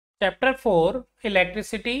Chapter 4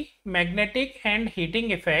 Electricity, Magnetic and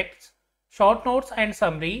Heating Effects. Short notes and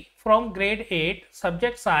summary from Grade 8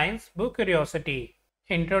 Subject Science Book Curiosity.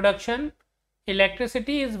 Introduction.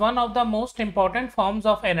 Electricity is one of the most important forms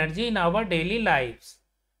of energy in our daily lives.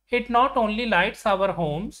 It not only lights our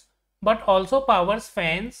homes but also powers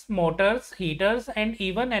fans, motors, heaters, and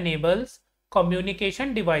even enables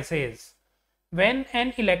communication devices. When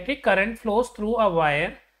an electric current flows through a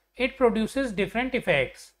wire, it produces different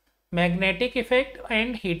effects: magnetic effect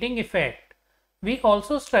and heating effect. We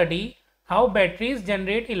also study how batteries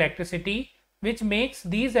generate electricity, which makes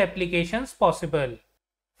these applications possible.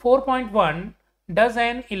 4.1 Does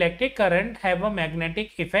an electric current have a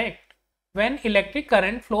magnetic effect? When electric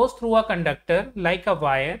current flows through a conductor like a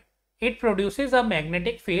wire, it produces a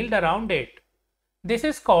magnetic field around it. This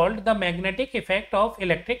is called the magnetic effect of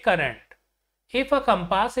electric current. If a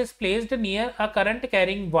compass is placed near a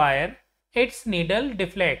current-carrying wire, its needle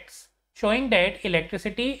deflects, showing that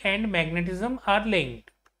electricity and magnetism are linked.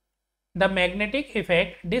 The magnetic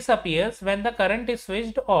effect disappears when the current is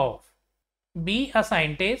switched off. Be a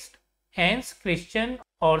scientist. Hans Christian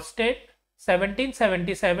Oersted,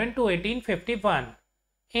 1777 to 1851.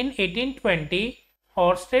 In 1820,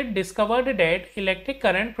 Oersted discovered that electric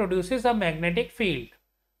current produces a magnetic field.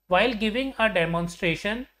 While giving a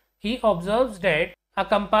demonstration, he observes that a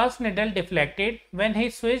compass needle deflected when he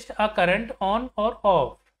switched a current on or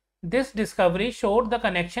off. This discovery showed the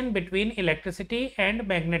connection between electricity and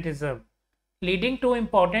magnetism, leading to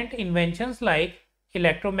important inventions like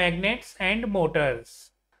electromagnets and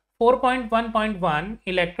motors. 4.1.1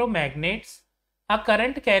 Electromagnets. A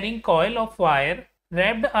current-carrying coil of wire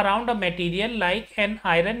wrapped around a material like an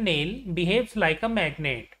iron nail behaves like a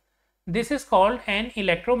magnet. This is called an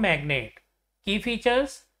electromagnet. Key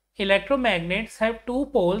features: electromagnets have two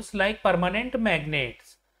poles like permanent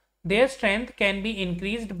magnets. Their strength can be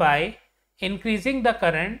increased by increasing the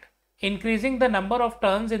current, increasing the number of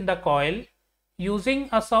turns in the coil, using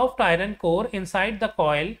a soft iron core inside the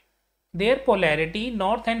coil. Their polarity,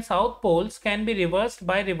 north and south poles, can be reversed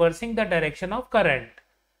by reversing the direction of current.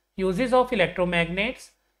 Uses of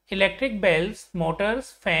electromagnets: electric bells,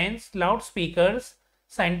 motors, fans, loudspeakers,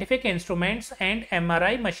 scientific instruments, and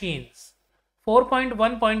MRI machines.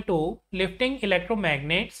 4.1.2 Lifting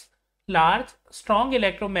electromagnets. Large, strong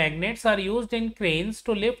electromagnets are used in cranes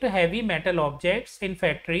to lift heavy metal objects in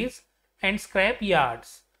factories and scrap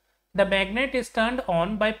yards. The magnet is turned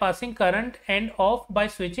on by passing current and off by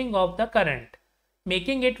switching off the current,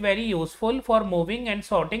 making it very useful for moving and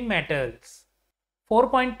sorting metals.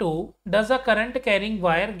 4.2 Does a current-carrying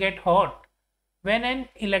wire get hot? When an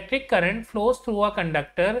electric current flows through a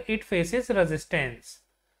conductor, it faces resistance.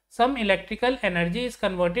 Some electrical energy is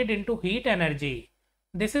converted into heat energy.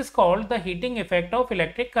 This is called the heating effect of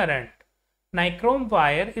electric current. Nichrome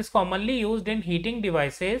wire is commonly used in heating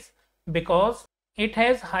devices because it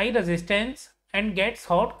has high resistance and gets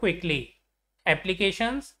hot quickly.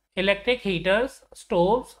 Applications: electric heaters,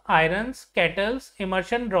 stoves, irons, kettles,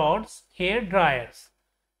 immersion rods, hair dryers.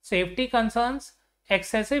 Safety concerns: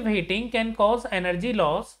 excessive heating can cause energy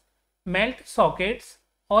loss, melt sockets,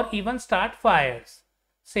 or even start fires.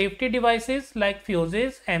 Safety devices like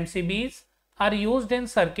fuses, MCBs, are used in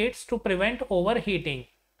circuits to prevent overheating.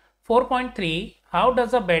 4.3 How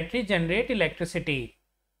does a battery generate electricity?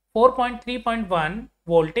 4.3.1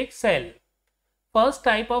 Voltaic Cell. First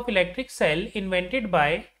type of electric cell invented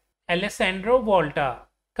by Alessandro Volta.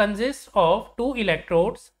 Consists of two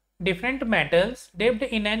electrodes, different metals dipped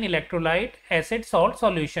in an electrolyte acid salt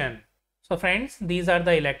solution. So friends, these are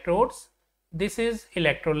the electrodes. This is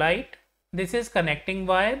electrolyte. This is connecting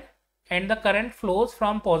wire, and the current flows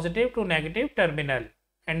from positive to negative terminal,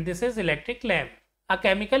 and this is electric lamp. A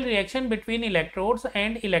chemical reaction between electrodes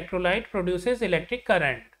and electrolyte produces electric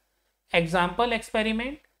current. Example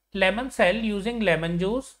experiment: lemon cell using lemon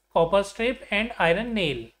juice, copper strip, and iron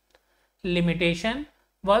nail. Limitation: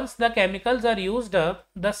 once the chemicals are used up,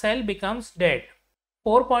 the cell becomes dead.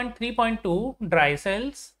 4.3.2 Dry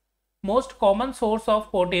cells. Most common source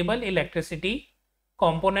of portable electricity.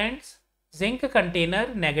 Components: zinc container,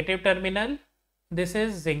 negative terminal. This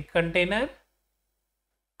is zinc container.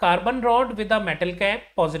 Carbon rod with a metal cap,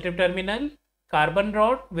 positive terminal. Carbon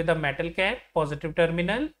rod with a metal cap, positive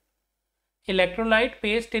terminal. Electrolyte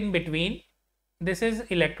paste in between. This is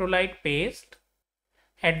electrolyte paste.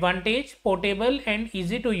 Advantage: portable and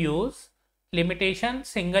easy to use. Limitation: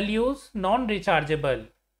 single use, non-rechargeable.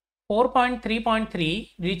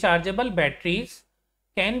 4.3.3 Rechargeable batteries.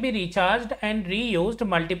 Can be recharged and reused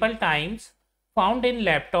multiple times. Found in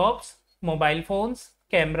laptops, mobile phones,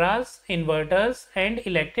 cameras, inverters, and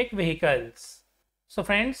electric vehicles. So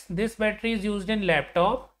friends, this battery is used in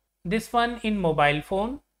laptop, this one in mobile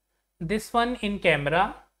phone, this one in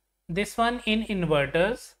camera, this one in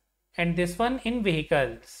inverters, and this one in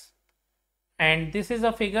vehicles. And this is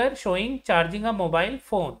a figure showing charging a mobile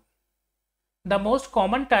phone. The most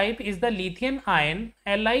common type is the lithium-ion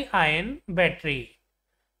Li-ion battery.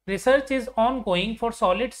 Research is ongoing for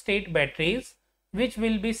solid-state batteries, which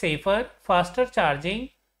will be safer, faster charging,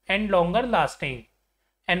 and longer lasting.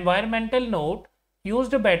 Environmental note: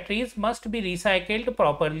 used batteries must be recycled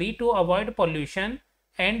properly to avoid pollution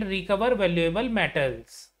and recover valuable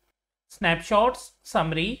metals. Snapshots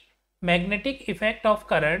summary: magnetic effect of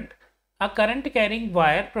current. A current carrying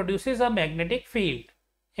wire produces a magnetic field.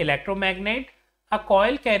 Electromagnet: a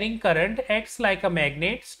coil carrying current acts like a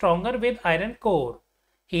magnet, stronger with iron core.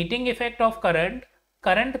 Heating effect of current: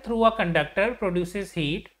 current through a conductor produces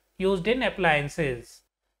heat, used in appliances.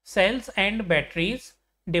 Cells and batteries: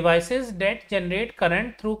 devices that generate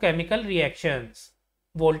current through chemical reactions.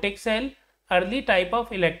 Voltaic cell: early type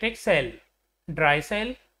of electric cell. Dry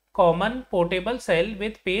cell: common portable cell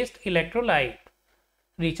with paste electrolyte.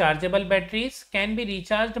 Rechargeable batteries can be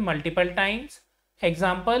recharged multiple times.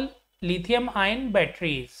 Example: lithium-ion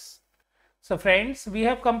batteries. So friends, we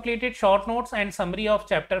have completed short notes and summary of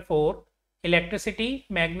chapter 4, electricity,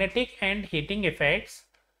 magnetic and heating effects.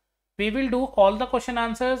 We will do all the question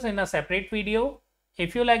answers in a separate video.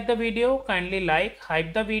 If you like the video, kindly like,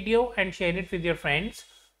 hype the video and share it with your friends.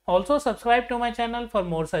 Also subscribe to my channel for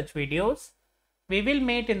more such videos. We will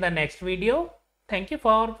meet in the next video. Thank you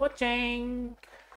for watching.